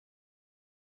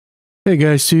Hey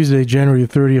guys, Tuesday, January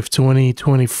 30th,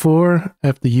 2024,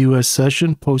 after US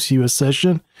session, post US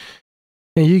session.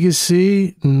 And you can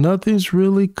see nothing's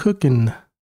really cooking.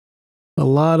 A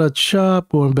lot of chop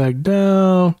going back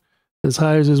down. As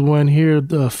high as this one here,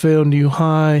 the failed new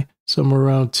high, somewhere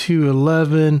around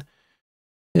 211.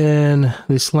 And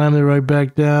they slammed it right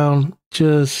back down.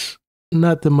 Just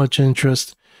not that much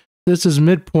interest. This is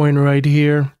midpoint right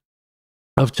here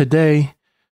of today,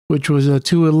 which was a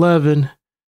 211.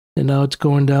 And now it's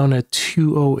going down at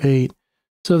 208.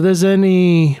 So if there's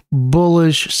any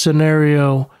bullish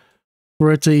scenario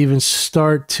for it to even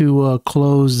start to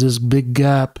close this big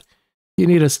gap, you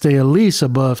need to stay at least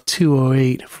above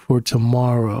 208 for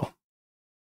tomorrow.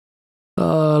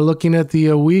 Looking at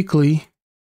the weekly,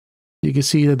 you can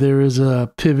see that there is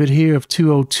a pivot here of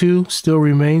 202, still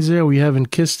remains there. We haven't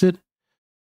kissed it.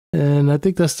 And I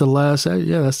think that's the last,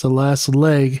 that's the last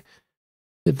leg.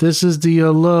 If this is the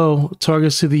low,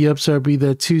 targets to the upside be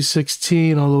that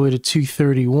 216 all the way to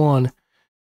 231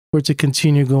 for it to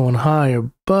continue going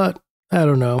higher. But I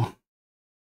don't know.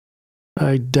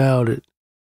 I doubt it.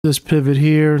 This pivot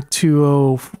here,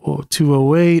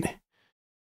 208.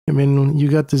 I mean, you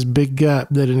got this big gap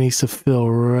that it needs to fill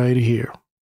right here.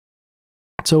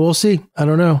 So we'll see. I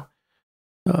don't know.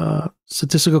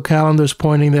 Statistical calendar is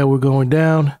pointing that we're going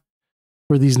down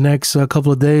for these next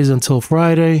couple of days until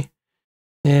Friday.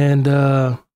 And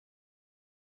not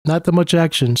that much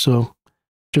action, so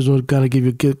just going to give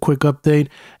you a quick update.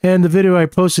 And the video I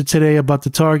posted today about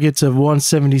the targets of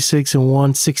 176 and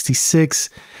 166,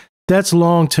 that's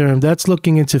long term. That's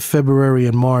looking into February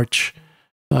and March,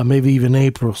 maybe even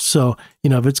April. So,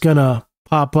 if it's going to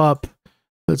pop up,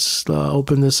 let's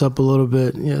open this up a little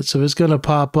bit. Yeah, so it's going to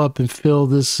pop up and fill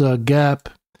this gap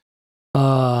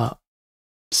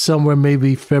somewhere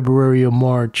maybe February or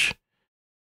March.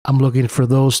 I'm looking for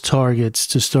those targets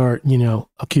to start,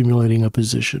 accumulating a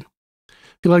position.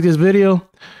 If you like this video,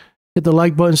 hit the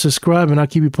like button, subscribe, and I'll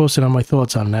keep you posted on my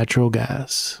thoughts on natural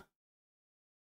gas.